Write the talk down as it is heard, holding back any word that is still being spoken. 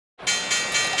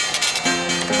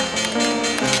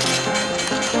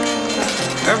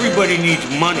Everybody needs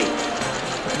money.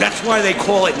 That's why they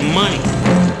call it money.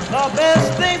 The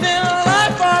best things in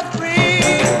life are free,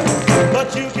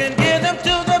 but you can give them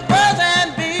to the birds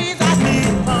and bees.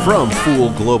 From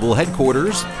Fool Global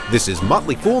Headquarters, this is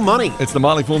Motley Fool Money. It's the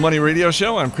Motley Fool Money Radio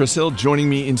Show. I'm Chris Hill. Joining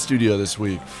me in studio this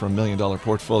week from Million Dollar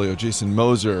Portfolio, Jason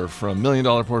Moser. From Million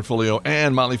Dollar Portfolio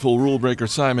and Motley Fool Rule Breaker,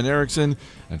 Simon Erickson.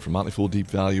 And from Motley Fool Deep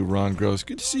Value, Ron Gross.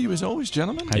 Good to see you as always,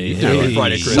 gentlemen. How you doing?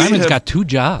 Friday, Chris. Simon's got two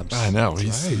jobs. I know.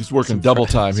 He's working double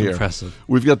time here. Impressive.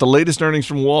 We've got the latest earnings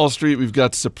from Wall Street. We've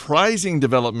got surprising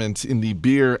developments in the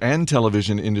beer and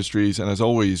television industries. And as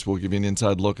always, we'll give you an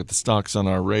inside look at the stocks on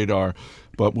our radar.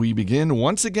 But we begin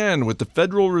once again with the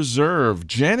Federal Reserve.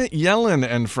 Janet Yellen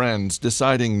and friends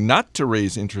deciding not to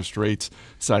raise interest rates,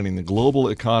 citing the global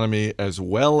economy as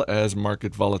well as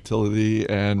market volatility.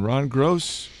 And Ron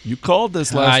Gross, you called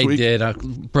this last week. I did. A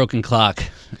broken clock.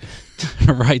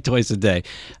 Right, twice a day.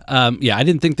 I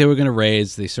didn't think they were going to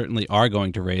raise. They certainly are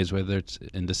going to raise, whether it's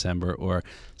in December or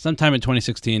sometime in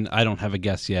 2016. I don't have a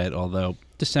guess yet, although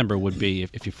December would be,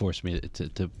 if you force me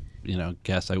to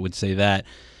guess, I would say that.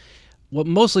 What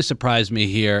mostly surprised me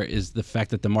here is the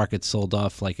fact that the market sold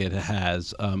off like it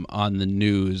has on the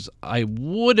news. I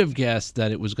would have guessed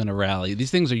that it was going to rally. These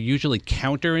things are usually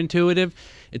counterintuitive.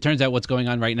 It turns out what's going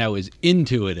on right now is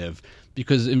intuitive,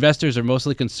 because investors are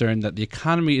mostly concerned that the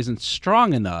economy isn't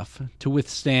strong enough to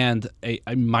withstand a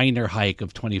minor hike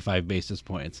of 25 basis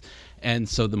points. And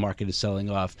so the market is selling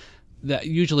off. That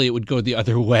usually it would go the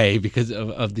other way because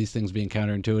of these things being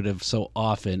counterintuitive so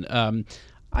often.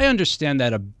 I understand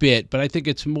that a bit, but I think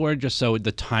it's more just so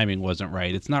the timing wasn't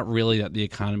right. It's not really that the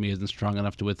economy isn't strong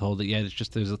enough to withhold it yet. It's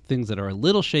just there's things that are a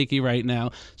little shaky right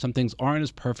now. Some things aren't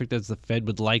as perfect as the Fed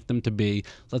would like them to be.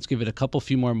 Let's give it a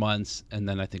few more months, and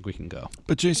then I think we can go.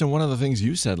 But Jason, one of the things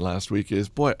you said last week is,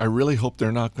 boy, I really hope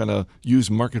they're not going to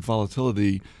use market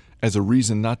volatility as a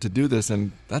reason not to do this,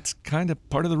 and that's kind of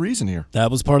part of the reason here.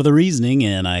 That was part of the reasoning,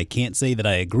 and I can't say that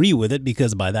I agree with it,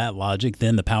 because by that logic,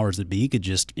 then the powers that be could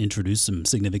just introduce some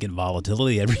significant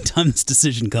volatility every time this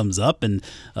decision comes up, and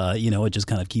it just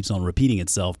kind of keeps on repeating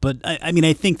itself. But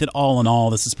I think that all in all,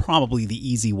 this is probably the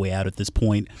easy way out at this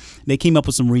point. They came up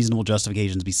with some reasonable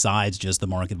justifications besides just the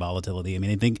market volatility.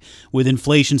 I think with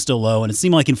inflation still low, and it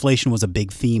seemed like inflation was a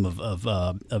big theme of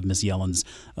Ms. Yellen's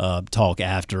talk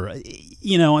after.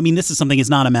 This is something, it's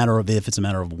not a matter of if, it's a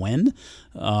matter of when.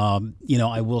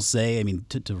 I will say,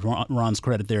 to Ron's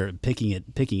credit there, picking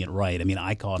it right.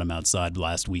 I caught him outside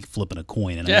last week flipping a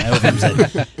coin, and I heard him say,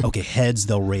 okay, heads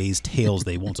they'll raise, tails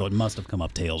they won't. So it must have come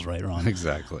up tails, right, Ron?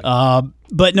 Exactly.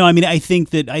 But no, I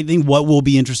think what will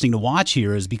be interesting to watch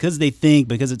here is because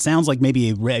it sounds like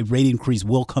maybe a rate increase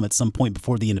will come at some point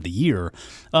before the end of the year.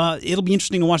 It'll be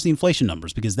interesting to watch the inflation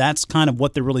numbers, because that's kind of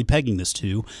what they're really pegging this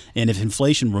to. And if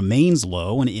inflation remains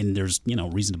low, and there's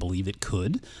reason to believe it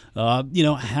could,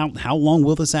 how long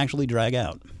will this actually drag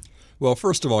out? Well,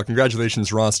 first of all,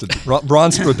 congratulations, Ron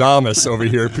Stradamus over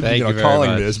here,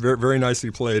 calling this. Very, very nicely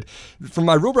played. From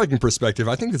my rule-breaking perspective,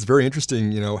 I think it's very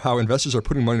interesting, how investors are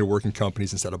putting money to work in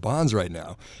companies instead of bonds right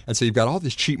now. And so you've got all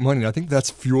this cheap money, and I think that's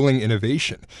fueling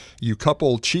innovation. You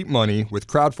couple cheap money with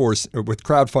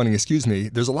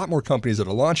crowdfunding, there's a lot more companies that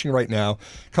are launching right now.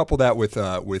 Couple that with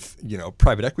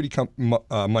private equity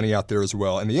money out there as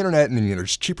well, and the internet, and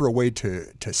there's cheaper way to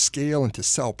scale and to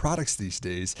sell products these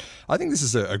days. I think this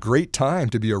is a great time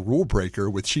to be a rule breaker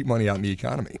with cheap money out in the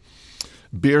economy.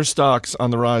 Beer stocks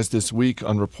on the rise this week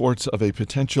on reports of a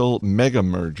potential mega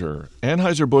merger.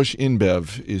 Anheuser-Busch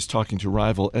InBev is talking to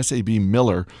rival SAB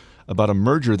Miller about a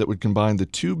merger that would combine the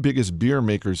two biggest beer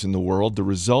makers in the world. The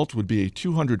result would be a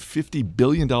 $250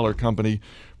 billion company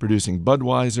producing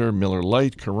Budweiser, Miller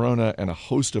Lite, Corona, and a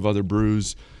host of other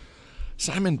brews.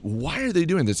 Simon, why are they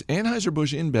doing this?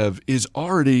 Anheuser-Busch InBev is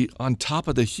already on top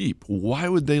of the heap. Why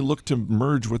would they look to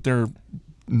merge with their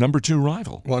number two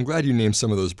rival? Well, I'm glad you named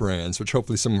some of those brands, which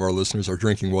hopefully some of our listeners are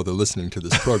drinking while they're listening to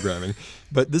this programming.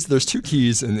 But there's two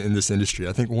keys in this industry.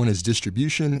 I think one is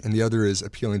distribution, and the other is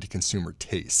appealing to consumer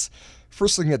tastes.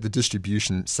 First, looking at the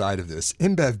distribution side of this,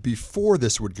 InBev, before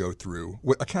this would go through,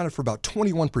 accounted for about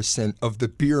 21% of the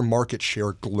beer market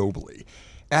share globally.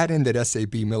 Add in that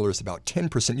SAB Miller is about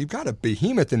 10%. You've got a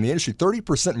behemoth in the industry,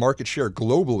 30% market share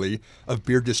globally of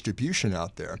beer distribution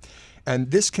out there.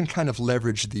 And this can kind of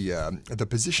leverage the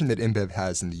position that InBev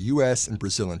has in the U.S. and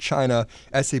Brazil and China.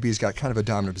 SAB's got kind of a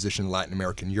dominant position in Latin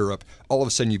America and Europe. All of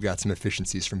a sudden, you've got some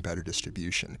efficiencies from better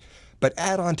distribution. But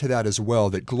add on to that as well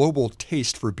that global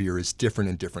taste for beer is different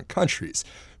in different countries.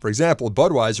 For example,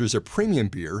 Budweiser is a premium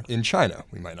beer in China.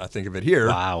 We might not think of it here.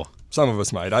 Wow. Some of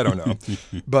us might. I don't know.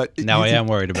 But Now I am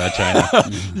worried about China.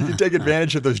 You can take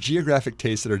advantage of those geographic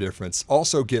tastes that are different.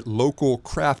 Also get local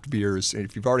craft beers. And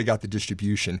if you've already got the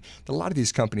distribution, that a lot of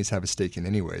these companies have a stake in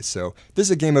anyway. So this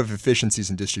is a game of efficiencies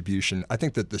and distribution. I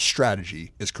think that the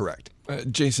strategy is correct.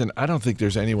 Jason, I don't think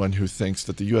there's anyone who thinks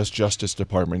that the U.S. Justice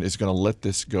Department is going to let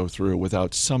this go through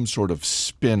without some sort of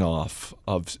spin-off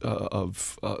of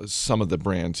some of the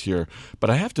brands here. But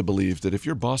I have to believe that if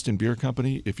you're Boston Beer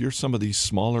Company, if you're some of these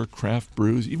smaller craft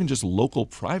brews, even just local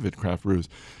private craft brews,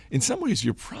 in some ways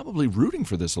you're probably rooting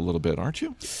for this a little bit, aren't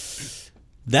you?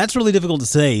 That's really difficult to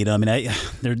say. I mean,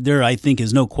 there I think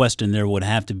is no question there would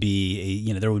have to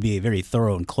be there would be a very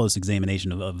thorough and close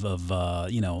examination of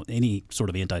any sort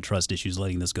of antitrust issues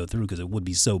letting this go through because it would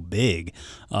be so big.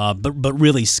 But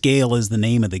really, scale is the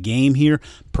name of the game here.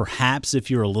 Perhaps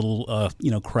if you're a little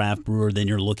craft brewer, then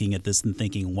you're looking at this and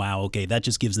thinking, wow, okay, that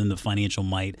just gives them the financial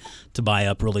might to buy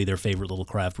up really their favorite little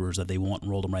craft brewers that they want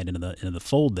and roll them right into the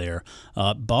fold there.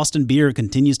 Boston Beer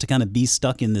continues to kind of be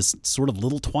stuck in this sort of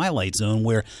little twilight zone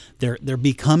where they're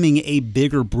becoming a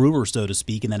bigger brewer, so to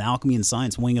speak, and that Alchemy and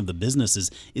Science wing of the business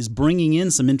is bringing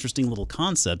in some interesting little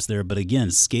concepts there. But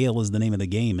again, scale is the name of the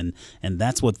game, and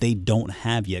that's what they don't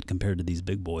have yet compared to these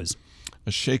big boys. A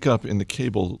shakeup in the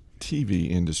cable TV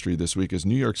industry this week as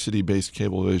New York City-based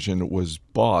Cablevision was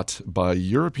bought by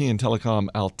European telecom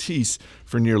Altice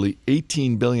for nearly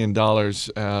 $18 billion.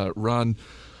 Ron,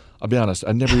 I'll be honest,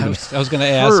 I never even I was going to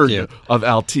ask you of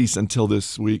Altice until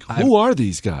this week. Who are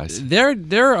these guys? They're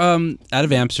out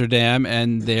of Amsterdam,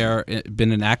 and they're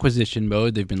been in acquisition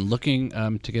mode. They've been looking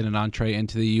to get an entree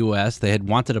into the U.S. They had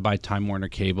wanted to buy Time Warner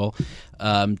Cable.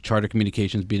 Charter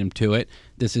Communications beat them to it.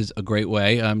 This is a great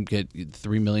way. Get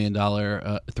 $3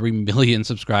 million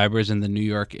subscribers in the New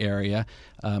York area.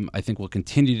 I think we'll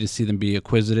continue to see them be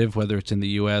acquisitive, whether it's in the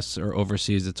U.S. or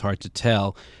overseas. It's hard to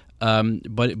tell.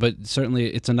 But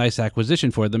certainly it's a nice acquisition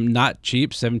for them. Not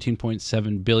cheap,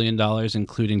 $17.7 billion,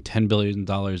 including $10 billion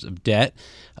of debt.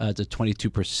 It's a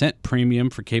 22%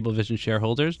 premium for Cablevision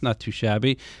shareholders. Not too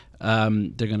shabby.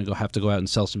 They're going to have to go out and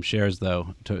sell some shares,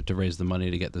 though, to raise the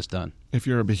money to get this done. If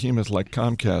you're a behemoth like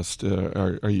Comcast,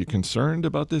 are you concerned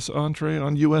about this entree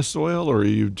on U.S. soil, or are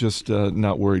you just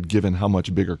not worried given how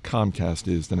much bigger Comcast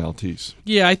is than Altice?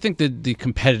 Yeah, I think that the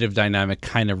competitive dynamic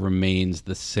kind of remains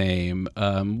the same.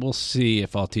 We'll see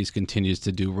if Altice continues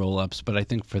to do roll-ups, but I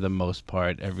think for the most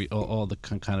part, all the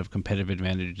kind of competitive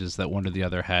advantages that one or the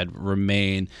other had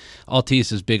remain.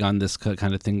 Altice is big on this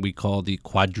kind of thing we call the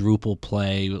quadruple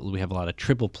play. We have a lot of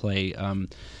triple play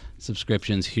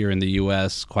subscriptions here in the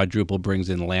U.S. Quadruple brings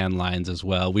in landlines as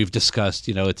well. We've discussed,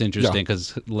 it's interesting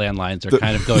because landlines are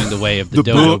kind of going the way of the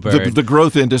dodo bird. The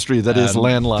growth industry that is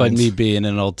landlines. But me being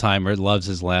an old timer loves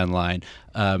his landline.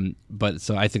 But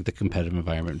so I think the competitive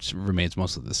environment remains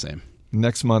mostly the same.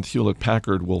 Next month,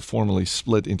 Hewlett-Packard will formally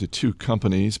split into two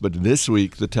companies, but this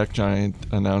week the tech giant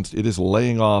announced it is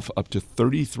laying off up to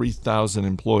 33,000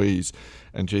 employees.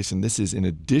 And Jason, this is in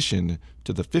addition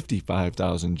to the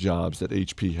 55,000 jobs that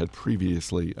HP had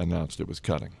previously announced it was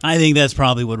cutting. I think that's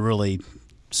probably what really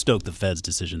stoked the Fed's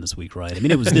decision this week, right? I mean,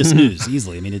 it was this news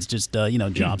easily. I mean, it's just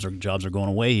jobs are going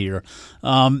away here.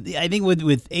 I think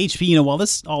with HP, while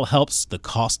this all helps the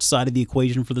cost side of the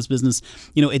equation for this business,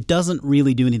 it doesn't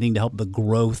really do anything to help the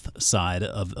growth side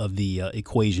of the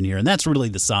equation here, and that's really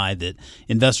the side that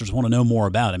investors want to know more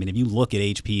about. I mean, if you look at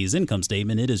HP's income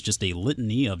statement, it is just a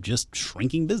litany of just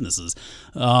shrinking businesses.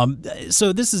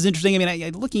 So this is interesting. I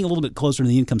mean, looking a little bit closer to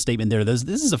the income statement there, this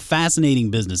is a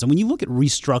fascinating business, and when you look at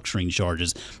restructuring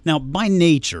charges. Now, by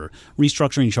nature,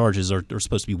 restructuring charges are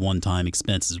supposed to be one-time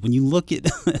expenses. When you look at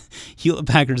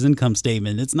Hewlett-Packard's income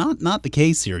statement, it's not the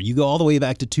case here. You go all the way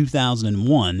back to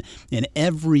 2001, and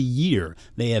every year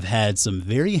they have had some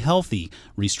very healthy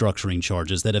restructuring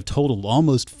charges that have totaled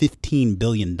almost $15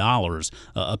 billion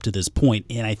up to this point.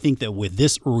 And I think that with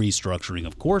this restructuring,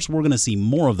 of course, we're going to see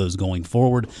more of those going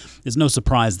forward. It's no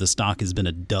surprise the stock has been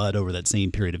a dud over that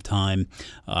same period of time.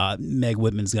 Meg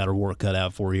Whitman's got her work cut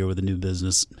out for her with the new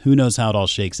business. Who knows how it all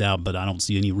shakes out, but I don't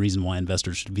see any reason why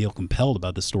investors should feel compelled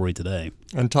about this story today.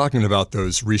 And talking about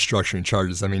those restructuring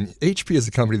charges, I mean, HP is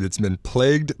a company that's been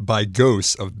plagued by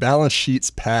ghosts of balance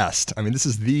sheets past. I mean, this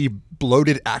is the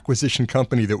bloated acquisition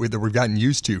company that we've gotten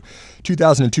used to.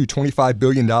 2002, $25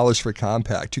 billion for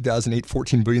Compaq. 2008,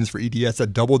 $14 billion for EDS.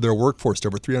 That doubled their workforce to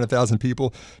over 300,000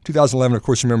 people. 2011, of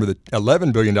course, remember the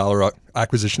 $11 billion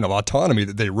acquisition of Autonomy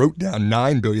that they wrote down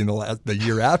 $9 billion the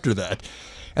year after that.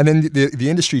 And then the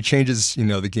industry changes,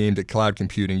 the game to cloud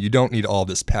computing. You don't need all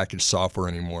this packaged software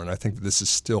anymore, and I think that this is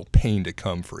still pain to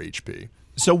come for HP.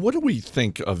 So what do we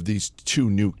think of these two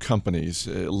new companies?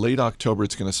 Late October,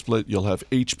 it's going to split. You'll have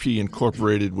HP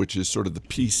Incorporated, which is sort of the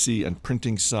PC and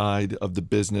printing side of the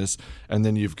business. And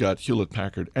then you've got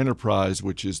Hewlett-Packard Enterprise,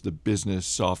 which is the business,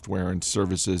 software, and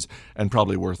services. And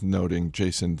probably worth noting,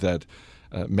 Jason, that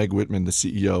Meg Whitman, the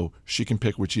CEO, she can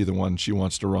pick which either one she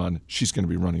wants to run. She's going to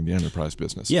be running the enterprise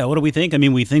business. Yeah, what do we think? I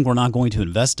mean, we think we're not going to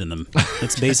invest in them.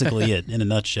 That's basically it in a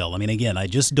nutshell. I mean, again, I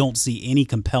just don't see any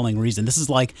compelling reason. This is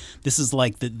like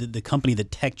the company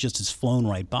that tech just has flown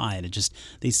right by, and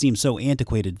they seem so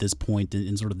antiquated at this point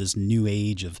in sort of this new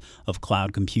age of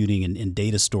cloud computing and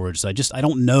data storage. So I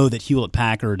don't know that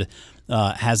Hewlett-Packard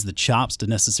has the chops to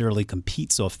necessarily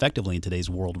compete so effectively in today's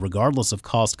world, regardless of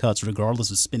cost cuts, regardless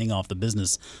of spinning off the business.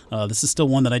 This is still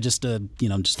one that I just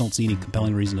don't see any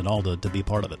compelling reason at all to be a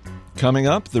part of it. Coming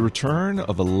up, the return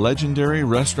of a legendary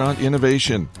restaurant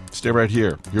innovation. Stay right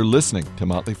here. You're listening to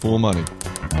Motley Fool Money.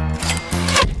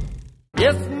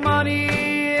 Yes,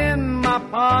 money in my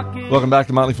pocket. Welcome back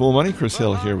to Motley Fool Money. Chris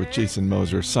Hill here with Jason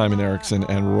Moser, Simon Erickson,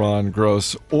 and Ron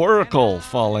Gross. Oracle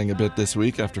falling a bit this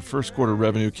week after first quarter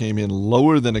revenue came in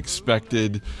lower than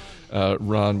expected.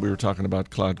 Ron, we were talking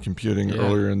about cloud computing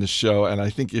earlier in the show, and I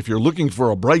think if you're looking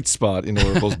for a bright spot in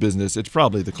Oracle's business, it's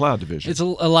probably the cloud division. It's a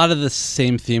lot of the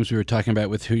same themes we were talking about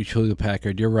with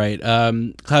Hewlett-Packard. You're right.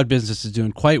 Cloud business is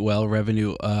doing quite well.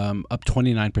 Revenue up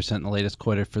 29% in the latest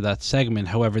quarter for that segment.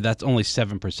 However, that's only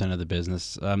 7% of the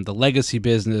business. The legacy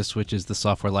business, which is the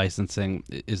software licensing,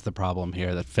 is the problem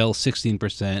here. That fell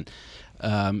 16%.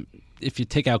 If you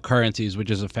take out currencies, which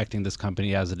is affecting this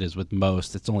company as it is with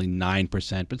most, it's only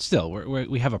 9%. But still,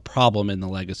 we have a problem in the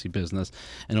legacy business,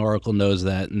 and Oracle knows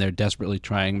that, and they're desperately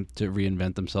trying to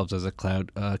reinvent themselves as a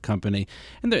cloud company.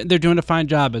 And they're doing a fine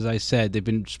job, as I said. They've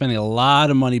been spending a lot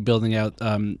of money building out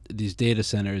these data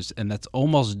centers, and that's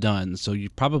almost done. So you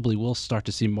probably will start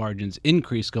to see margins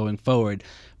increase going forward,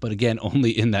 but again,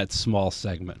 only in that small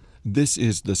segment. This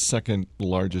is the second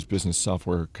largest business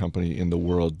software company in the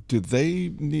world. Do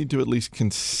they need to at least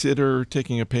consider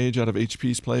taking a page out of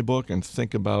HP's playbook and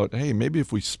think about, hey, maybe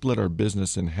if we split our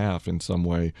business in half in some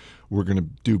way, we're going to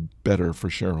do better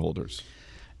for shareholders?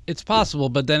 It's possible,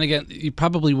 but then again, you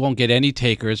probably won't get any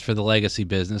takers for the legacy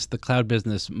business. The cloud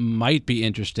business might be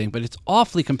interesting, but it's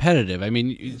awfully competitive. I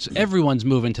mean, everyone's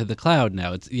moving to the cloud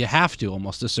now. You have to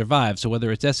almost to survive. So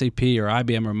whether it's SAP or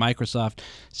IBM or Microsoft,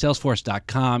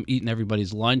 Salesforce.com, eating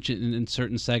everybody's lunch in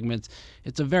certain segments,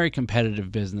 it's a very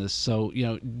competitive business. So,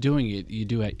 doing it,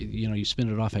 you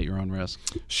spin it off at your own risk.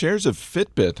 Shares of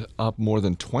Fitbit up more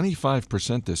than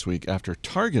 25% this week after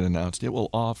Target announced it will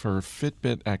offer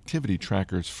Fitbit activity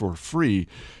trackers for free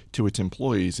to its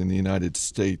employees in the United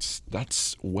States.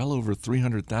 That's well over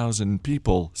 300,000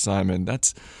 people, Simon.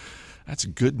 That's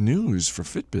good news for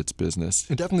Fitbit's business.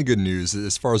 And definitely good news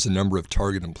as far as the number of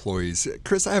Target employees.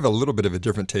 Chris, I have a little bit of a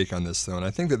different take on this, though, and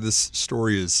I think that this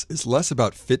story is less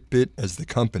about Fitbit as the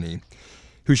company,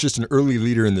 who's just an early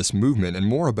leader in this movement, and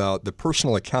more about the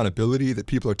personal accountability that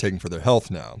people are taking for their health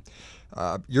now.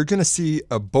 You're going to see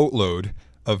a boatload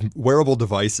of wearable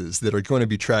devices that are going to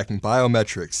be tracking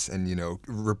biometrics and,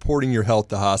 reporting your health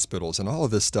to hospitals and all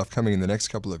of this stuff coming in the next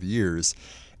couple of years.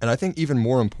 And I think even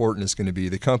more important is going to be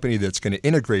the company that's going to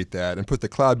integrate that and put the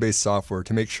cloud-based software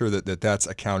to make sure that that's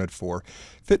accounted for.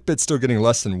 Fitbit's still getting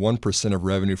less than 1% of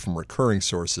revenue from recurring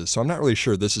sources, so I'm not really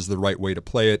sure this is the right way to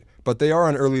play it. But they are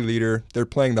an early leader. They're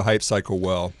playing the hype cycle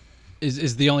well.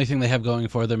 Is the only thing they have going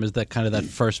for them is that kind of that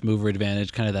first mover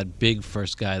advantage, kind of that big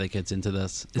first guy that gets into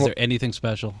this? Is there anything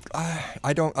special?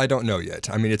 I don't know yet.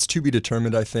 I mean, it's to be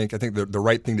determined, I think. I think the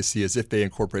right thing to see is if they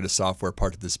incorporate a software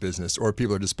part of this business, or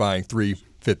people are just buying 3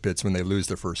 Fitbits when they lose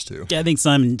their first 2. Yeah, I think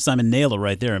Simon nailed it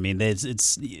right there. I mean,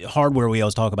 it's hardware we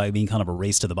always talk about being kind of a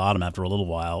race to the bottom after a little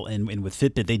while. And with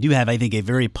Fitbit, they do have, I think, a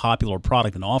very popular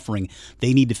product and offering.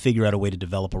 They need to figure out a way to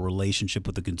develop a relationship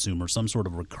with the consumer, some sort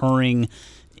of recurring,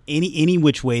 any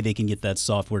which way they can get that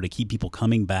software to keep people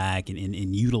coming back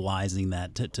and utilizing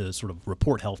that to sort of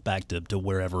report health back to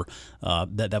wherever,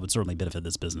 that would certainly benefit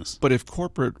this business. But if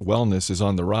corporate wellness is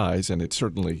on the rise, and it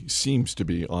certainly seems to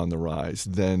be on the rise,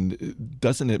 then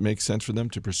doesn't it make sense for them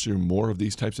to pursue more of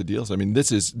these types of deals? I mean,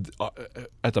 this is,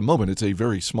 at the moment, it's a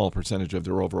very small percentage of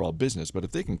their overall business, but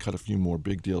if they can cut a few more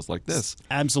big deals like this.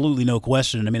 Absolutely, no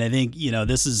question. I mean, I think,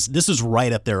 this is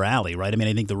right up their alley, right? I mean,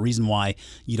 I think the reason why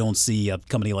you don't see a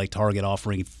company like like Target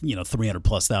offering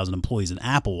 300,000+ employees an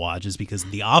Apple Watch is because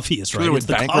of the obvious, right? It would It's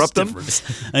the bankrupt cost them. difference.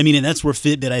 I mean, and that's where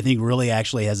Fitbit, I think, really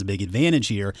actually has a big advantage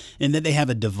here, in that they have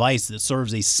a device that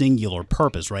serves a singular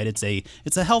purpose, right? It's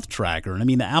a health tracker, and I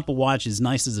mean, the Apple Watch, as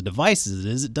nice as a device as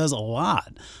it is, it does a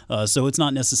lot. So it's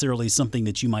not necessarily something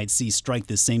that you might see strike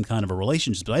this same kind of a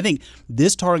relationship. But I think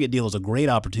this Target deal is a great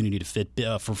opportunity to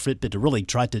for Fitbit to really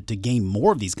try to gain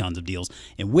more of these kinds of deals.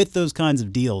 And with those kinds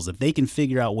of deals, if they can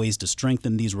figure out ways to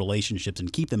strengthen these relationships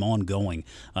and keep them ongoing,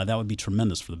 that would be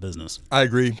tremendous for the business. I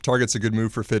agree. Target's a good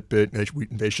move for Fitbit.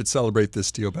 They should celebrate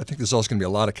this deal, but I think there's also going to be a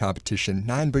lot of competition.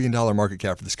 $9 billion market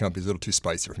cap for this company is a little too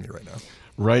spicy for me right now.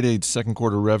 Rite Aid's second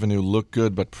quarter revenue looked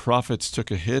good, but profits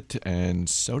took a hit, and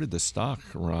so did the stock,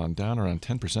 down around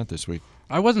 10% this week.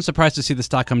 I wasn't surprised to see the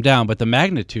stock come down, but the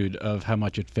magnitude of how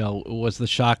much it fell was the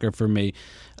shocker for me.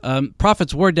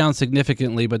 Profits were down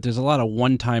significantly, but there's a lot of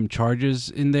one-time charges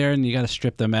in there, and you got to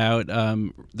strip them out.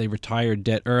 They retired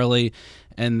debt early,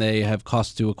 and they have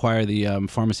costs to acquire the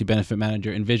pharmacy benefit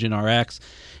manager Envision RX.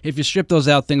 If you strip those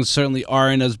out, things certainly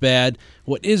aren't as bad.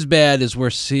 What is bad is we're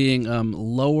seeing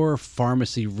lower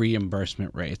pharmacy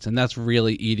reimbursement rates, and that's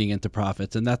really eating into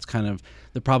profits, and that's kind of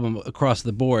the problem across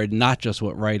the board, not just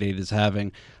what Rite Aid is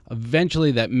having.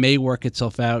 Eventually, that may work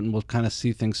itself out, and we'll kind of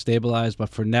see things stabilize, but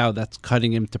for now, that's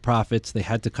cutting into profits. They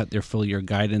had to cut their full-year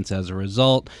guidance as a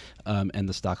result, and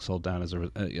the stock sold down as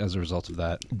a result of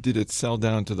that. Did it sell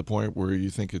down to the point where you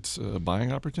think it's a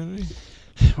buying opportunity?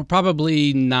 We're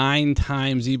probably 9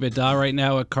 times EBITDA right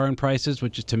now at current prices,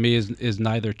 which to me is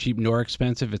neither cheap nor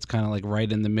expensive. It's kind of like right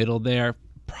in the middle there.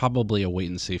 Probably a wait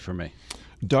and see for me.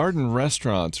 Darden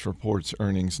Restaurants reports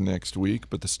earnings next week,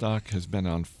 but the stock has been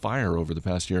on fire over the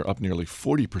past year, up nearly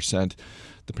 40%.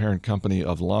 The parent company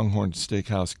of Longhorn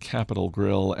Steakhouse, Capital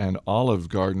Grille, and Olive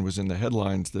Garden was in the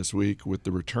headlines this week with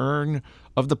the return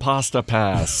of the Pasta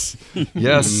Pass.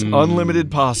 Yes, unlimited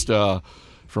pasta.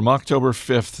 From October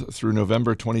 5th through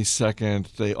November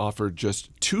 22nd, they offered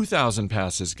just 2,000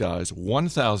 passes, guys,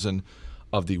 1,000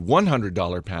 of the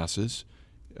 $100 passes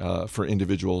for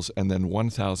individuals, and then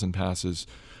 1,000 passes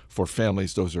for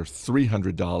families. Those are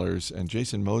 $300. And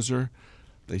Jason Moser,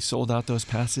 they sold out those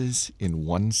passes in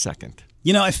 1 second.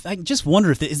 You know, I just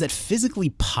wonder is that physically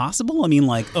possible? I mean,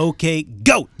 like, okay,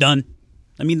 go, done.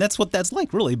 I mean, that's what that's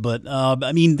like, really. But,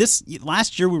 I mean,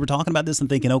 last year we were talking about this and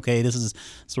thinking, okay, this is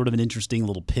sort of an interesting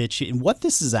little pitch. And what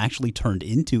this has actually turned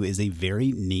into is a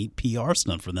very neat PR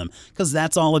stunt for them, because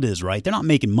that's all it is, right? They're not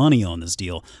making money on this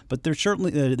deal, but they're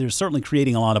certainly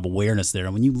creating a lot of awareness there.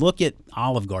 And when you look at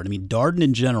Olive Garden, I mean, Darden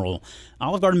in general,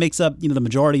 Olive Garden makes up, the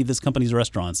majority of this company's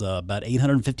restaurants, about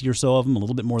 850 or so of them, a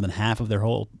little bit more than half of their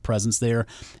whole presence there.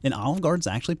 And Olive Garden's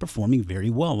actually performing very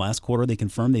well. Last quarter, they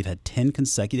confirmed they've had 10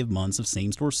 consecutive months of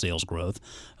same-store sales growth.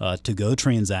 To-go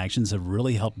transactions have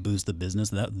really helped boost the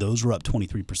business. Those were up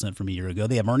 23% from a year ago.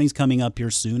 They have earnings coming up here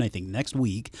soon, I think next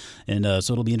week. And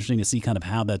so it'll be interesting to see kind of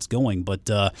how that's going. But,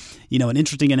 an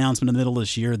interesting announcement in the middle of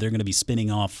this year, they're going to be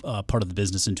spinning off part of the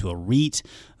business into a REIT.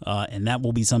 And that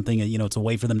will be something, it's a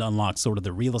way for them to unlock sort of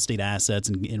the real estate assets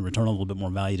and return a little bit more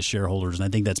value to shareholders. And I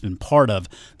think that's been part of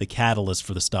the catalyst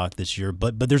for the stock this year.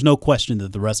 But there's no question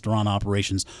that the restaurant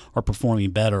operations are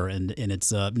performing better. And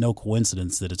it's no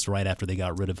coincidence that it's right after they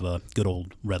got rid of good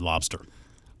old Red Lobster.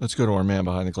 Let's go to our man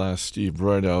behind the glass, Steve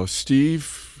Broido.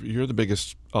 Steve, you're the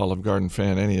biggest Olive Garden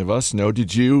fan any of us know.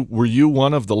 Were you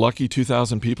one of the lucky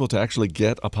 2,000 people to actually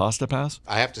get a pasta pass?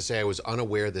 I have to say I was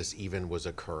unaware this even was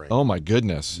occurring. Oh my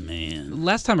goodness. Man.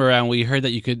 Last time around, we heard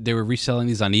that they were reselling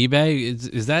these on eBay.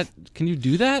 Is that, can you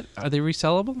do that? Are they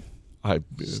resellable?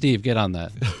 Steve, get on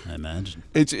that. I imagine.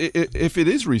 If it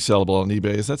is resellable on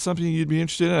eBay, is that something you'd be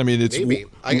interested in? I mean, it's Maybe.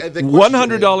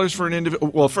 $100 for an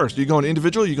individual. Well, first, are you going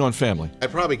individual or are you going family?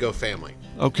 I'd probably go family.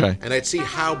 Okay. And I'd see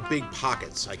how big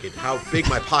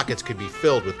my pockets could be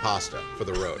filled with pasta for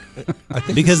the road.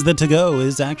 Because the to-go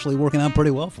is actually working out pretty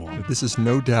well for them. This is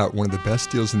no doubt one of the best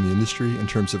deals in the industry in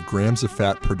terms of grams of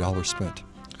fat per dollar spent.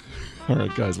 All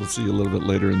right, guys, we'll see you a little bit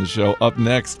later in the show. Up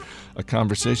next, a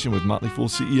conversation with Motley Fool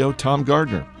CEO Tom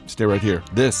Gardner. Stay right here.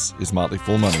 This is Motley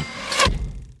Fool Money.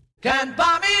 Can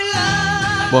buy me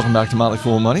love. Welcome back to Motley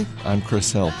Fool Money. I'm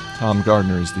Chris Hill. Tom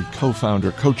Gardner is the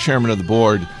co-founder, co-chairman of the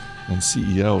board, and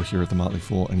CEO here at the Motley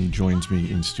Fool, and he joins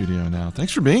me in studio now.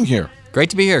 Thanks for being here.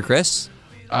 Great to be here, Chris.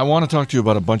 I want to talk to you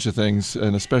about a bunch of things,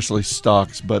 and especially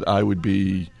stocks, but I would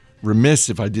be remiss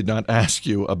if I did not ask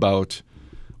you about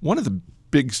one of the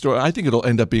big story. I think it'll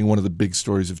end up being one of the big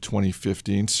stories of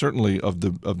 2015, certainly of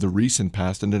the recent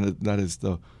past, and then that is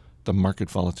the market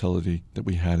volatility that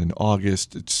we had in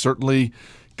August. It certainly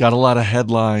got a lot of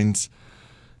headlines.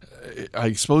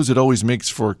 I suppose it always makes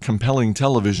for compelling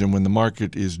television when the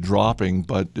market is dropping,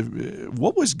 but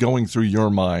what was going through your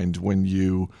mind when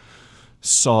you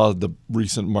saw the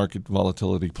recent market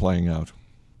volatility playing out?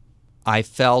 I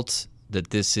felt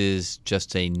that this is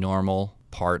just a normal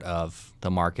part of the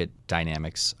market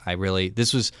dynamics.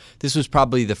 This was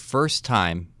probably the first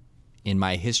time in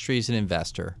my history as an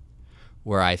investor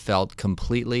where I felt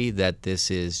completely that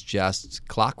this is just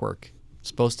clockwork. It's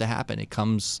supposed to happen. It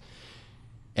comes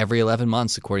every 11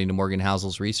 months, according to Morgan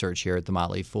Housel's research here at the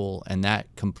Motley Fool, and that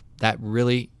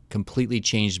really completely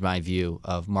changed my view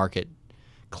of market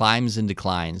climbs and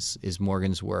declines is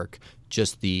Morgan's work.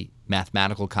 Just the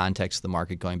mathematical context of the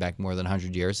market going back more than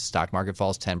 100 years. The stock market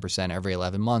falls 10% every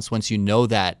 11 months. Once you know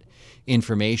that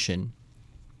information,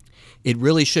 it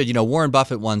really should. You know, Warren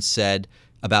Buffett once said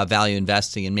about value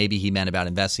investing, and maybe he meant about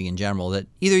investing in general, that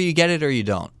either you get it or you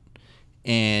don't.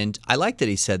 And I like that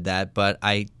he said that, but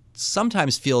I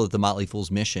sometimes feel that the Motley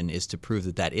Fool's mission is to prove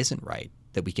that that isn't right,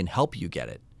 that we can help you get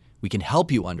it. We can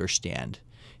help you understand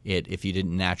it if you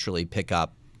didn't naturally pick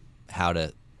up how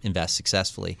to invest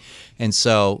successfully. And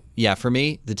so, yeah, for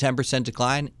me, the 10%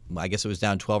 decline, I guess it was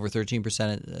down 12 or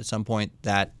 13% at some point,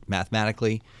 that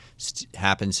mathematically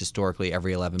happens historically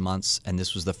every 11 months. And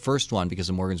this was the first one because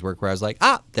of Morgan's work where I was like,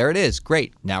 there it is.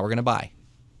 Great. Now we're going to buy.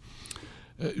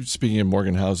 Speaking of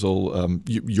Morgan Housel,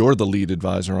 you're the lead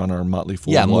advisor on our Motley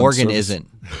Fool. Yeah, Morgan isn't.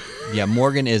 Yeah,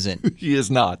 Morgan isn't. He is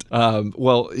not.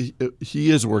 Well, he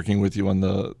is working with you on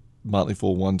the Motley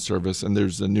Fool One service, and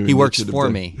there's a new. He works for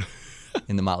me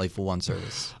in the Motley Fool One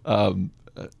service.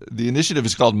 The initiative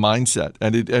is called Mindset,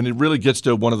 and it really gets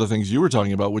to one of the things you were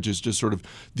talking about, which is just sort of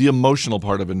the emotional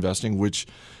part of investing, which,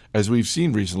 as we've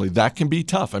seen recently, that can be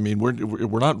tough. I mean,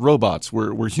 we're not robots.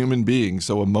 We're human beings,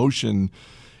 so emotion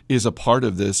is a part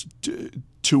of this.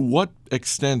 To what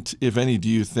extent, if any, do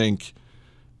you think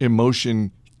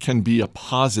emotion can be a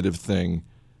positive thing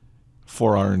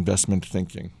for our investment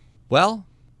thinking? Well,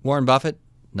 Warren Buffett,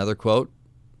 another quote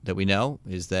that we know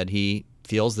is that he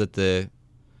feels that the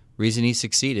reason he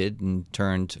succeeded and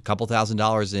turned a couple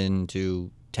 $1,000s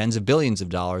into tens of billions of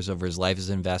dollars over his life as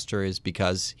an investor is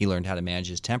because he learned how to manage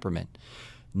his temperament.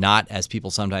 Not, as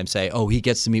people sometimes say, he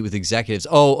gets to meet with executives.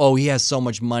 He has so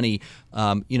much money.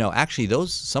 Actually,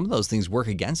 some of those things work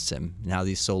against him. Now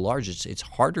he's so large, it's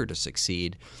harder to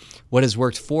succeed. What has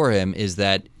worked for him is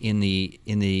that in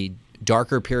the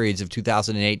darker periods of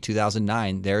 2008,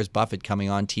 2009, there's Buffett coming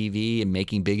on TV and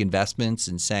making big investments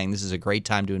and saying this is a great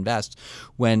time to invest,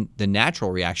 when the natural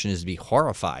reaction is to be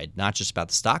horrified, not just about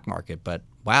the stock market, but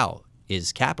wow,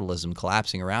 is capitalism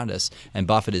collapsing around us, and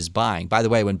Buffett is buying. By the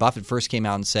way, when Buffett first came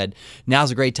out and said,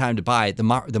 now's a great time to buy, the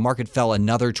market fell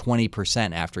another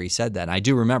 20% after he said that. And I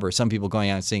do remember some people going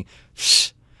out and saying,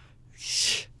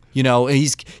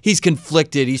 he's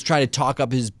conflicted. He's trying to talk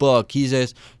up his book. He's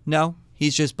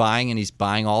just buying, and he's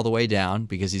buying all the way down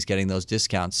because he's getting those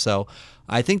discounts. So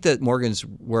I think that Morgan's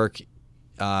work,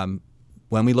 when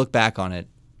we look back on it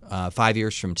 5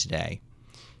 years from today,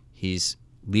 he's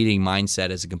leading Mindset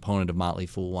as a component of Motley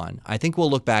Fool One. I think we'll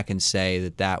look back and say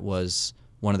that was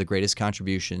one of the greatest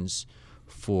contributions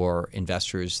for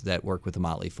investors that work with the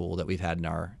Motley Fool that we've had in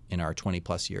our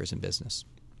 20-plus years in business.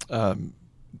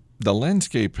 The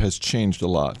landscape has changed a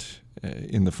lot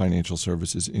in the financial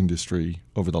services industry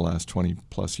over the last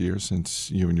 20-plus years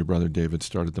since you and your brother David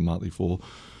started the Motley Fool.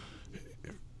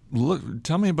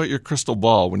 Tell me about your crystal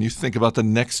ball. When you think about the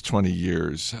next 20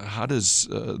 years, how does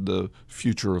the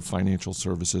future of financial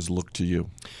services look to you?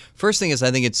 First thing is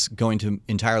I think it's going to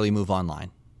entirely move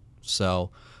online.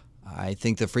 So I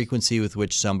think the frequency with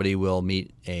which somebody will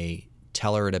meet a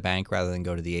teller at a bank rather than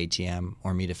go to the ATM,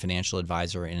 or meet a financial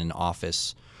advisor in an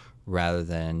office rather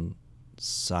than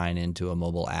sign into a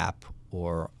mobile app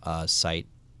or a site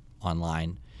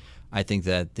online, I think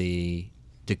that the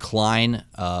decline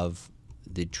of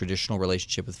the traditional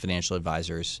relationship with financial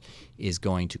advisors is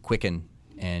going to quicken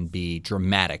and be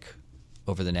dramatic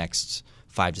over the next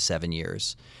 5 to 7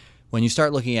 years. When you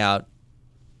start looking out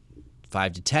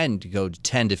 5 to 10 to go to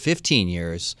 10 to 15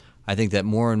 years, I think that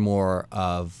more and more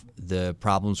of the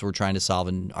problems we're trying to solve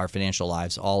in our financial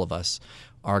lives, all of us,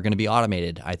 are going to be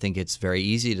automated. I think it's very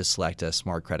easy to select a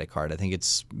smart credit card. I think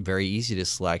it's very easy to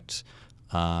select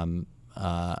some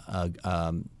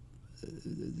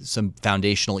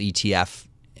foundational ETF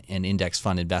and index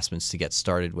fund investments to get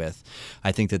started with.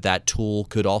 I think that tool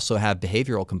could also have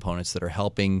behavioral components that are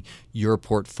helping your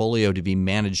portfolio to be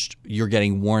managed. You're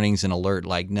getting warnings and alert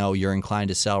like, no, you're inclined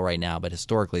to sell right now, but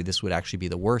historically this would actually be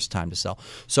the worst time to sell.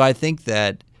 So I think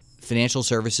that financial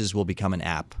services will become an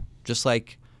app. Just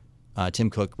like Tim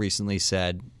Cook recently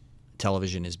said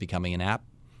television is becoming an app,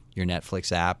 your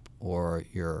Netflix app or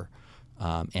your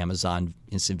Amazon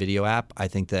Instant Video app. I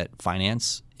think that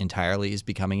finance entirely is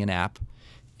becoming an app.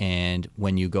 And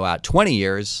when you go out 20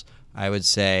 years, I would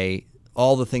say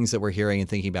all the things that we're hearing and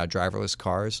thinking about driverless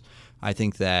cars, I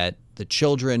think that the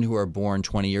children who are born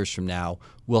 20 years from now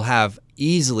will have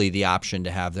easily the option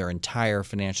to have their entire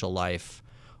financial life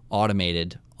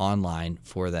automated online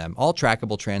for them, all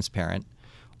trackable, transparent,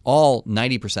 all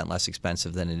 90% less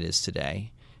expensive than it is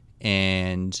today,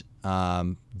 and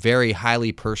very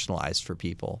highly personalized for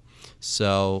people.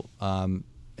 So,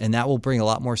 and that will bring a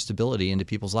lot more stability into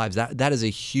people's lives. That is a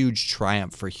huge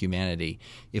triumph for humanity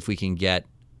if we can get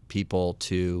people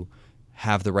to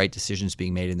have the right decisions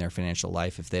being made in their financial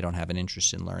life if they don't have an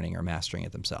interest in learning or mastering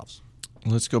it themselves.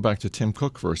 Let's go back to Tim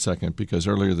Cook for a second, because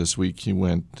earlier this week he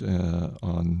went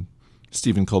on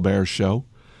Stephen Colbert's show,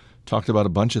 talked about a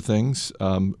bunch of things.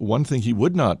 One thing he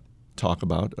would not talk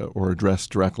about or address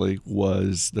directly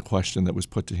was the question that was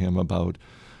put to him about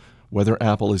whether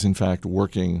Apple is in fact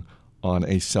working on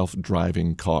a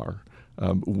self-driving car.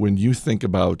 When you think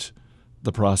about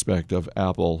the prospect of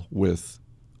Apple with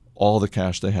all the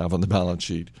cash they have on the balance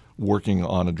sheet working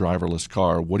on a driverless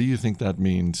car, what do you think that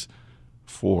means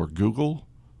for Google,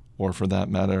 or for that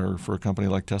matter, for a company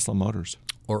like Tesla Motors?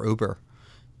 Or Uber,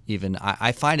 even.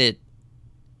 I find it,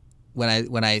 when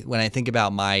I think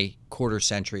about my quarter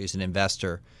century as an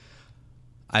investor,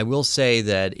 I will say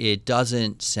that it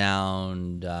doesn't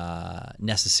sound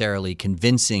necessarily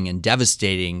convincing and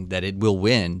devastating that it will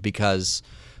win, because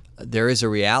there is a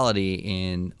reality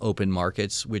in open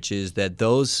markets, which is that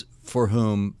those for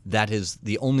whom that is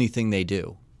the only thing they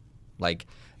do, like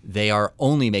they are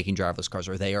only making driverless cars,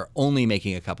 or they are only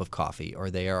making a cup of coffee,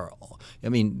 or they are, I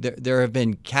mean, there have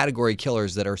been category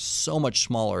killers that are so much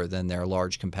smaller than their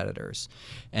large competitors,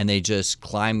 and they just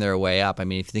climb their way up. I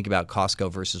mean, if you think about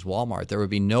Costco versus Walmart, there would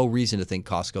be no reason to think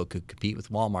Costco could compete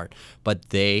with Walmart, but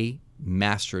they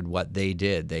mastered what they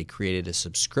did. They created a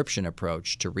subscription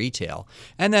approach to retail,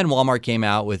 and then Walmart came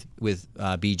out with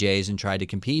BJ's and tried to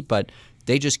compete, but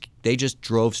they just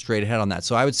drove straight ahead on that.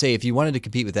 So I would say if you wanted to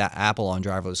compete with Apple on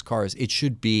driverless cars, it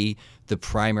should be the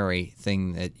primary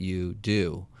thing that you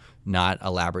do, not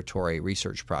a laboratory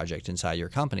research project inside your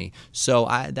company. So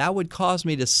that would cause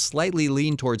me to slightly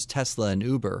lean towards Tesla and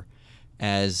Uber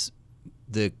as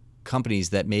the companies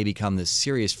that may become the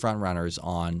serious frontrunners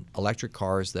on electric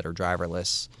cars that are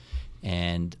driverless,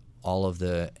 and all of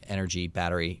the energy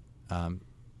battery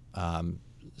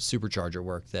supercharger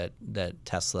work that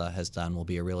Tesla has done will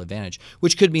be a real advantage,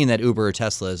 which could mean that Uber or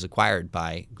Tesla is acquired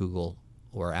by Google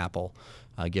or Apple,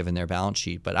 given their balance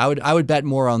sheet. But I would bet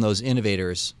more on those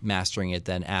innovators mastering it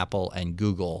than Apple and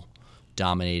Google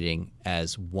dominating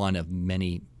as one of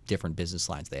many different business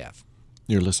lines they have.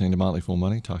 You're listening to Motley Fool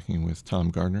Money, talking with Tom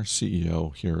Gardner,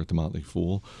 CEO here at the Motley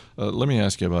Fool. Let me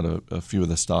ask you about a few of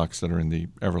the stocks that are in the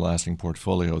Everlasting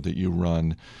portfolio that you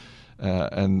run.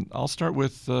 And I'll start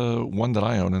with one that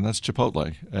I own, and that's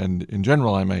Chipotle. And in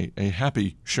general, I'm a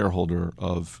happy shareholder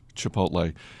of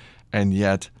Chipotle. And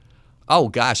yet... Oh,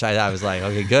 gosh, I was like,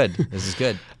 okay, good. This is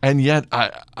good. And yet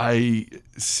I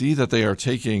see that they are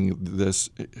taking this,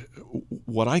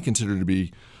 what I consider to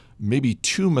be maybe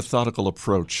too methodical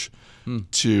approach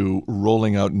to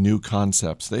rolling out new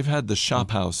concepts. They've had the Shop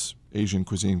House Asian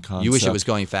cuisine concept. You wish it was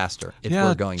going faster. If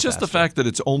we're going just faster. The fact that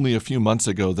it's only a few months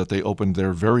ago that they opened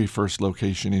their very first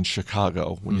location in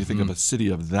Chicago. When you think of a city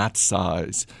of that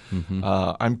size,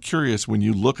 I'm curious, when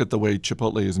you look at the way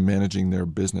Chipotle is managing their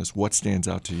business, what stands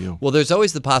out to you? Well, there's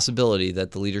always the possibility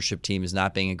that the leadership team is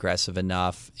not being aggressive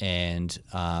enough, and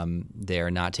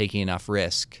they're not taking enough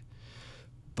risk.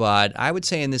 But I would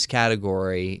say in this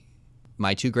category,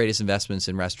 my two greatest investments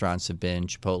in restaurants have been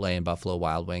Chipotle and Buffalo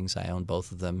Wild Wings. I own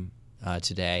both of them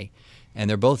today, and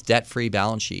they're both debt-free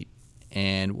balance sheet.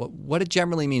 And what it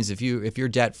generally means if you're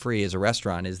debt-free as a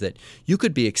restaurant is that you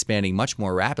could be expanding much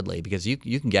more rapidly, because you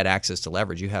can get access to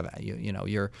leverage. You have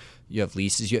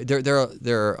leases.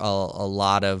 There are a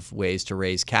lot of ways to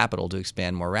raise capital to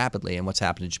expand more rapidly. And what's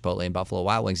happened to Chipotle and Buffalo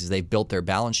Wild Wings is they've built their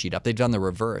balance sheet up. They've done the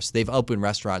reverse. They've opened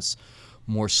restaurants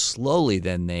more slowly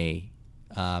than they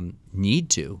need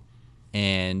to,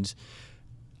 and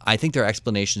I think their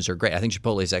explanations are great. I think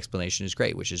Chipotle's explanation is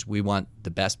great, which is we want the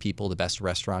best people, the best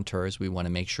restaurateurs. We want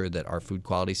to make sure that our food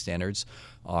quality standards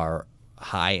are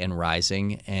high and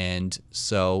rising, and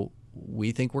so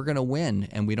we think we're going to win,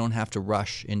 and we don't have to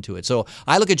rush into it. So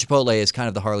I look at Chipotle as kind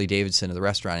of the Harley Davidson of the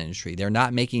restaurant industry. They're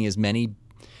not making as many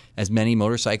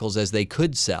motorcycles as they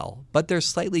could sell, but they're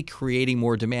slightly creating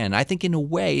more demand. I think in a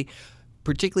way,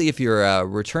 particularly if you're a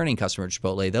returning customer at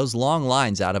Chipotle, those long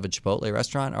lines out of a Chipotle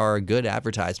restaurant are a good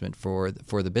advertisement for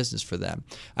the business for them.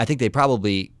 I think they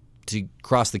probably to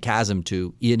cross the chasm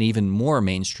to an even more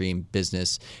mainstream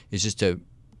business is just to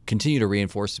continue to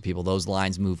reinforce to people those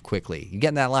lines move quickly. You get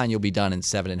in that line, you'll be done in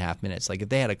 7.5 minutes. Like if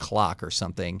they had a clock or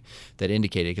something that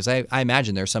indicated, because I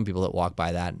imagine there are some people that walk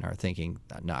by that and are thinking,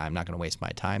 no, I'm not going to waste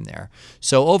my time there.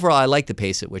 So overall, I like the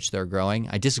pace at which they're growing.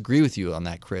 I disagree with you on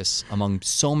that, Chris, among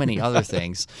so many other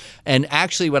things. And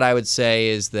actually what I would say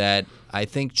is that I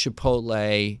think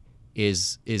Chipotle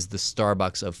is the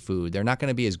Starbucks of food. They're not going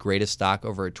to be as great a stock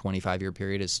over a 25-year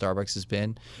period as Starbucks has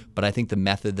been, but I think the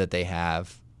method that they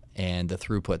have and the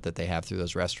throughput that they have through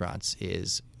those restaurants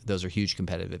those are huge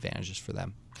competitive advantages for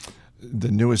them.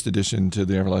 The newest addition to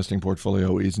the Everlasting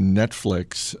portfolio is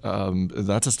Netflix.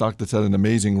 That's a stock that's had an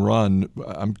amazing run.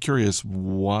 I'm curious,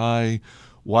 why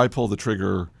pull the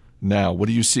trigger now? What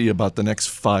do you see about the next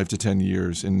 5 to 10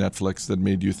 years in Netflix that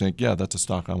made you think, yeah, that's a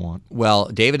stock I want? Well,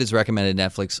 David has recommended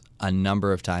Netflix a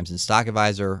number of times in Stock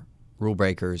Advisor, Rule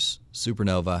Breakers,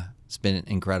 Supernova. It's been an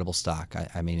incredible stock.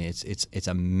 I mean, it's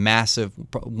a massive,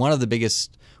 one of the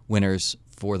biggest winners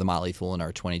for the Motley Fool in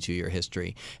our 22-year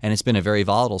history, and it's been a very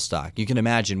volatile stock. You can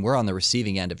imagine we're on the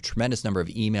receiving end of a tremendous number of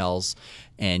emails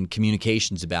and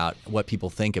communications about what people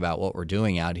think about what we're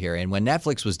doing out here. And when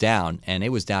Netflix was down, and it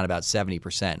was down about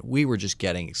 70%, we were just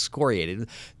getting excoriated.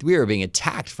 We were being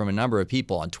attacked from a number of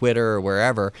people on Twitter or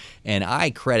wherever, and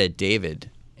I credit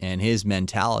David and his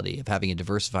mentality of having a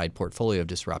diversified portfolio of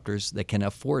disruptors that can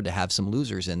afford to have some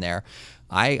losers in there.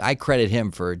 I credit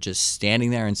him for just standing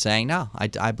there and saying, no,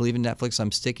 I believe in Netflix.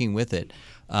 I'm sticking with it.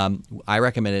 I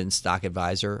recommend it in Stock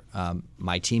Advisor.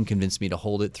 My team convinced me to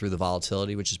hold it through the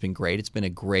volatility, which has been great. It's been a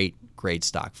great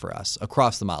stock for us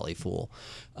across the Motley Fool.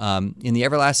 In the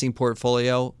Everlasting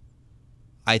portfolio,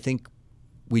 I think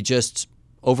we just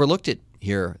overlooked it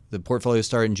here. The portfolio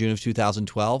started in June of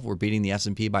 2012. We're beating the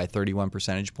S&P by 31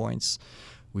 percentage points.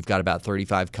 We've got about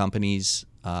 35 companies.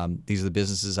 These are the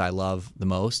businesses I love the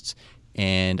most.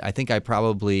 And I think I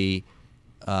probably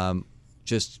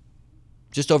just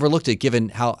overlooked it, given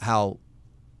how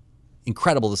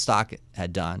incredible the stock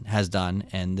has done,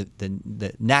 and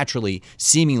the naturally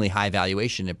seemingly high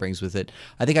valuation it brings with it.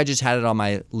 I think I just had it on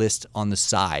my list on the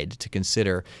side to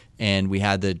consider, and we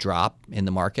had the drop in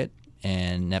the market,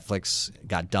 and Netflix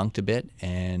got dunked a bit,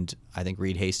 and I think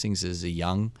Reed Hastings is a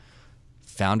young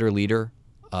founder leader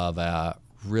of a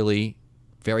really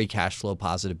very cash flow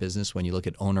positive business when you look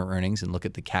at owner earnings and look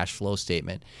at the cash flow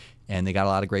statement. And they got a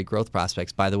lot of great growth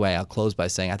prospects. By the way, I'll close by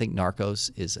saying I think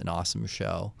Narcos is an awesome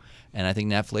show. And I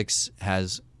think Netflix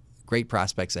has great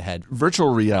prospects ahead.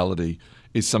 Virtual reality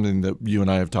is something that you and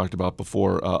I have talked about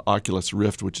before. Oculus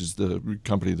Rift, which is the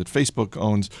company that Facebook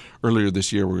owns. Earlier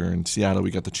this year, we were in Seattle. We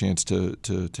got the chance to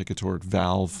take a tour at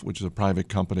Valve, which is a private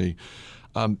company.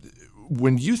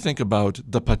 When you think about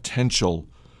the potential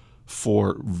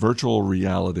for virtual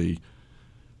reality,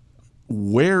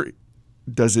 where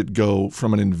does it go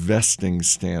from an investing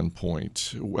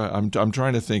standpoint? I'm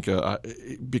trying to think,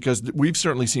 because we've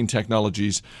certainly seen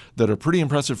technologies that are pretty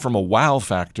impressive from a wow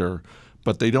factor,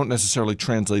 but they don't necessarily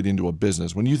translate into a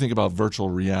business. When you think about virtual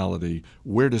reality,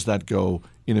 where does that go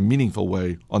in a meaningful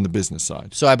way on the business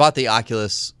side? So I bought the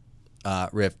Oculus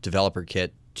Rift developer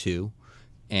kit too,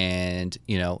 and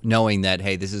knowing that,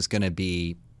 hey, this is going to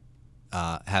be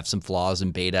have some flaws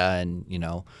in beta, and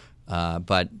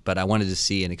but I wanted to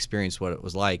see and experience what it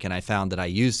was like, and I found that I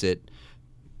used it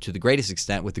to the greatest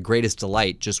extent with the greatest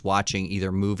delight, just watching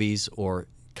either movies or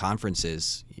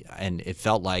conferences. And it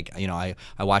felt like, I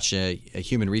watched a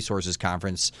human resources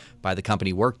conference by the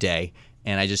company Workday,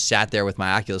 and I just sat there with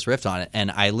my Oculus Rift on it, and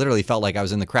I literally felt like I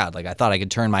was in the crowd. Like I thought I could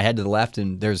turn my head to the left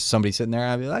and there's somebody sitting there,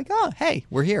 and I'd be like, oh, hey,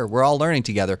 we're here. We're all learning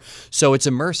together. So it's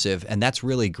immersive, and that's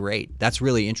really great. That's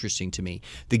really interesting to me.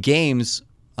 The games,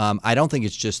 I don't think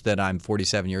it's just that I'm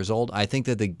 47 years old. I think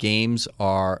that the games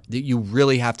that you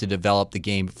really have to develop the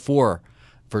game for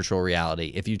virtual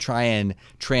reality. If you try and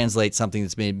translate something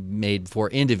that's made for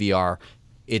into VR,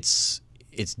 it's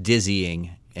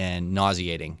dizzying and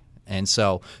nauseating. And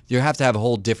so you have to have a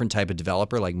whole different type of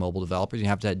developer, like mobile developers. You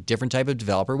have to have a different type of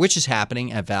developer, which is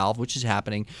happening at Valve, which is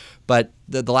happening. But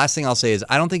the last thing I'll say is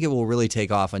I don't think it will really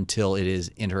take off until it is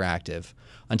interactive.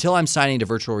 Until I'm signing to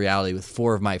virtual reality with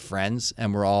 4 of my friends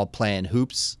and we're all playing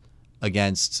hoops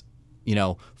against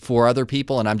 4 other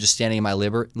people, and I'm just standing in my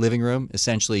living room,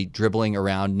 essentially dribbling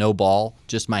around, no ball,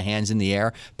 just my hands in the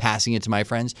air, passing it to my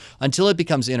friends, until it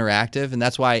becomes interactive. And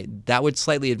that's why that would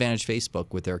slightly advantage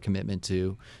Facebook with their commitment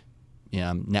to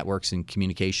networks and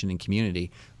communication and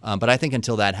community. But I think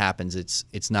until that happens, it's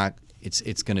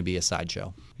going to be a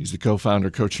sideshow. He's the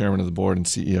co-founder, co-chairman of the board, and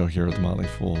CEO here at the Motley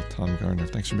Fool, Tom Gardner.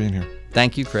 Thanks for being here.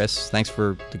 Thank you, Chris. Thanks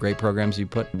for the great programs you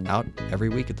put out every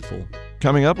week at the Fool.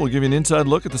 Coming up, we'll give you an inside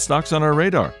look at the stocks on our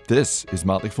radar. This is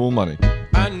Motley Fool Money.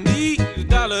 I need a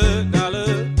dollar,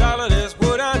 dollar, dollar, that's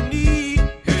what I need.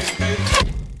 Hey,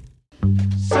 hey.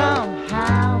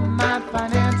 Somehow my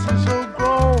finances will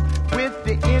grow with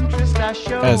the interest I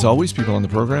show. As always, people on the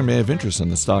program may have interest in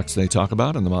the stocks they talk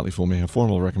about, and the Motley Fool may have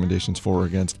formal recommendations for or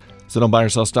against. So don't buy or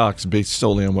sell stocks based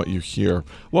solely on what you hear.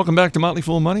 Welcome back to Motley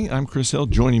Fool Money. I'm Chris Hill.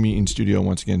 Joining me in studio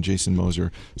once again, Jason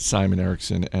Moser, Simon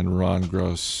Erickson, and Ron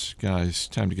Gross. Guys,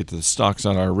 time to get to the stocks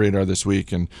on our radar this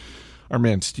week. And our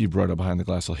man Steve Broido behind the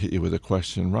glass will hit you with a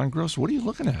question. Ron Gross, what are you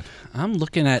looking at? I'm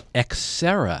looking at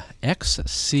Xcera,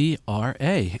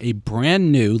 Xcra, a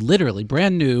brand new, literally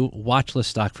brand new watch list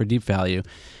stock for deep value.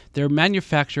 They're a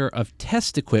manufacturer of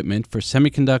test equipment for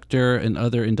semiconductor and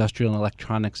other industrial and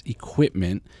electronics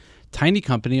equipment. Tiny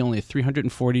company, only a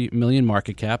 $340 million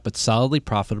market cap, but solidly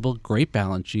profitable, great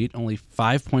balance sheet, only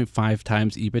 5.5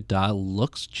 times EBITDA,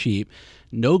 looks cheap,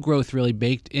 no growth really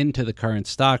baked into the current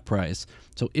stock price.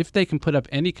 So if they can put up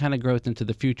any kind of growth into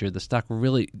the future, the stock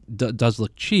really does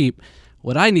look cheap.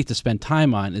 What I need to spend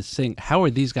time on is saying, how are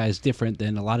these guys different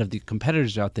than a lot of the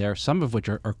competitors out there, some of which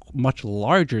are much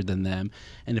larger than them?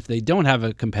 And if they don't have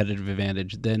a competitive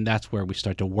advantage, then that's where we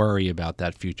start to worry about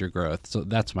that future growth. So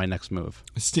that's my next move.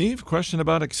 Steve, question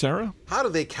about Xcera? How do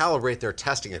they calibrate their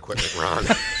testing equipment, Ron?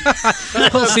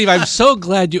 Well, Steve, I'm so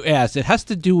glad you asked. It has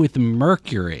to do with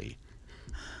mercury.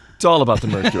 It's all about the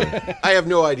mercury. I have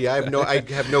no idea. I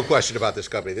have no question about this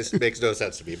company. This makes no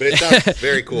sense to me, but it sounds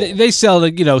very cool. They sell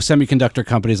to, semiconductor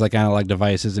companies like Analog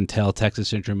Devices, Intel,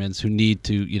 Texas Instruments, who need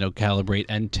to, calibrate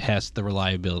and test the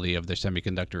reliability of their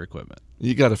semiconductor equipment.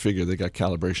 You got to figure they got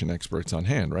calibration experts on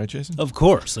hand, right, Jason? Of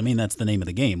course. I mean, that's the name of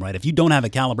the game, right? If you don't have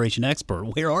a calibration expert,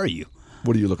 where are you?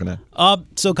 What are you looking at?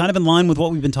 So kind of in line with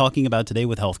what we've been talking about today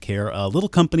with healthcare, a little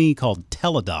company called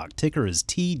Teladoc. Ticker is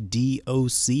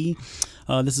TDOC.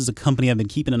 This is a company I've been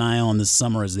keeping an eye on this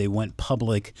summer as they went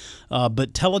public.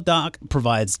 But Teladoc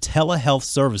provides telehealth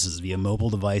services via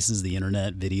mobile devices, the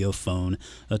internet, video, phone,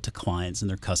 to clients and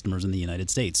their customers in the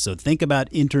United States. So think about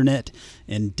internet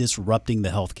and disrupting the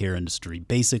healthcare industry.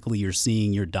 Basically, you're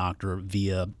seeing your doctor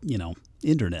via,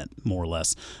 internet, more or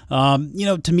less.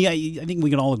 To me, I think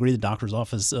we can all agree the doctor's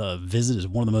office visit is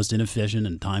one of the most inefficient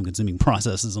and time-consuming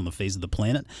processes on the face of the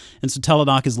planet. And so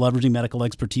Teladoc is leveraging medical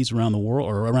expertise around the world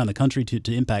or around the country to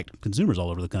impact consumers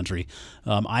all over the country.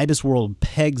 Ibis World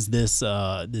pegs this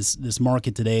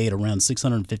market today at around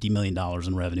 $650 million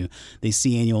in revenue. They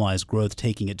see annualized growth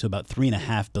taking it to about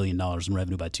 $3.5 billion in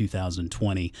revenue by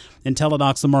 2020. And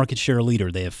Teladoc's the market share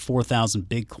leader. They have 4,000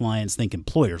 big clients, think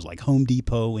employers like Home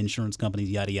Depot, insurance companies,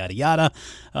 yada, yada, yada.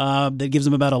 That gives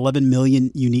them about 11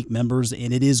 million unique members,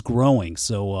 and it is growing.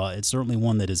 So it's certainly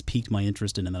one that has piqued my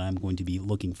interest in and that I'm going to be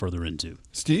looking further into.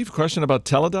 Steve, question about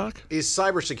Teladoc? Is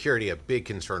cybersecurity a big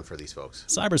concern for these folks?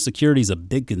 Cybersecurity is a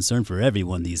big concern for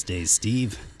everyone these days,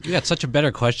 Steve. You got such a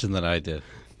better question than I did.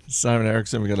 Simon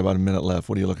Erickson, we got about a minute left.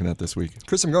 What are you looking at this week?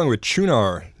 Chris, I'm going with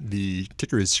Qunar. The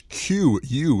ticker is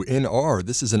QUNR.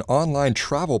 This is an online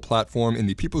travel platform in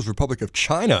the People's Republic of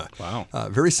China. Wow.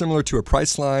 Very similar to a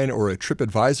Priceline or a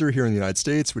TripAdvisor here in the United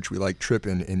States, which we like Trip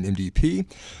and MDP.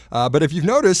 But if you've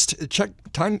noticed,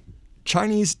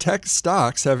 Chinese tech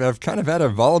stocks have kind of had a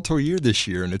volatile year this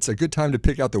year, and it's a good time to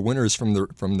pick out the winners from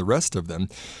the rest of them.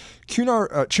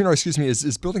 Qunar,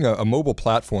 is building a mobile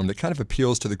platform that kind of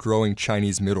appeals to the growing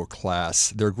Chinese middle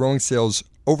class. They're growing sales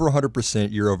over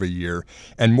 100% year over year,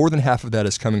 and more than half of that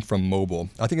is coming from mobile.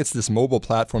 I think it's this mobile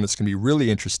platform that's going to be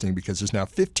really interesting because there's now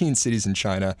 15 cities in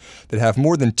China that have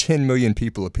more than 10 million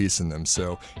people apiece in them.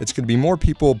 So it's going to be more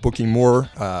people booking more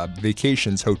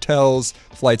vacations, hotels,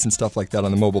 flights, and stuff like that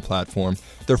on the mobile platform.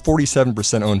 They're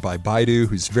 47% owned by Baidu,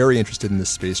 who's very interested in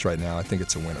this space right now. I think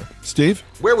it's a winner. Steve?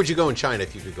 Where would you go in China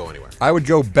if you could go anywhere? I would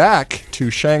go back to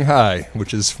Shanghai,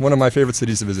 which is one of my favorite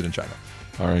cities to visit in China.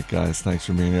 All right, guys, thanks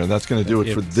for being here. That's going to do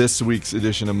it for this week's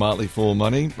edition of Motley Fool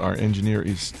Money. Our engineer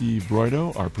is Steve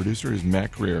Broido. Our producer is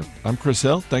Matt Greer. I'm Chris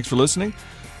Hill. Thanks for listening.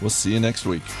 We'll see you next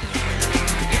week.